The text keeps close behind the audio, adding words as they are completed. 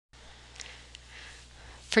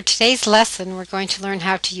For today's lesson, we're going to learn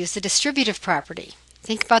how to use the distributive property.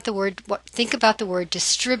 Think about the word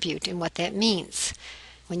distribute and what that means.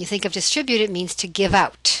 When you think of distribute, it means to give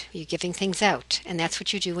out. You're giving things out, and that's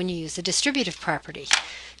what you do when you use the distributive property.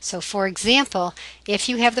 So for example, if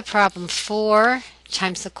you have the problem 4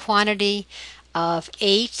 times the quantity of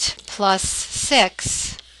 8 plus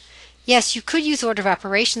 6, yes, you could use order of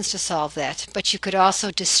operations to solve that, but you could also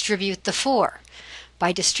distribute the 4.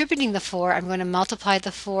 By distributing the 4, I'm going to multiply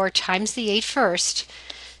the 4 times the 8 first.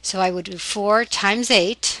 So I would do 4 times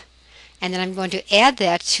 8, and then I'm going to add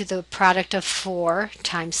that to the product of 4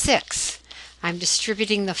 times 6. I'm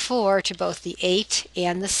distributing the 4 to both the 8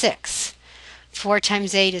 and the 6. 4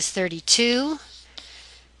 times 8 is 32.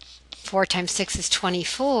 4 times 6 is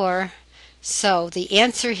 24. So the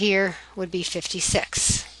answer here would be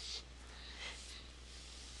 56.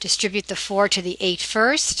 Distribute the 4 to the 8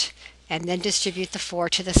 first, and then distribute the 4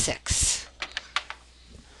 to the 6.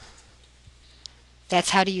 That's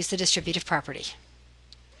how to use the distributive property.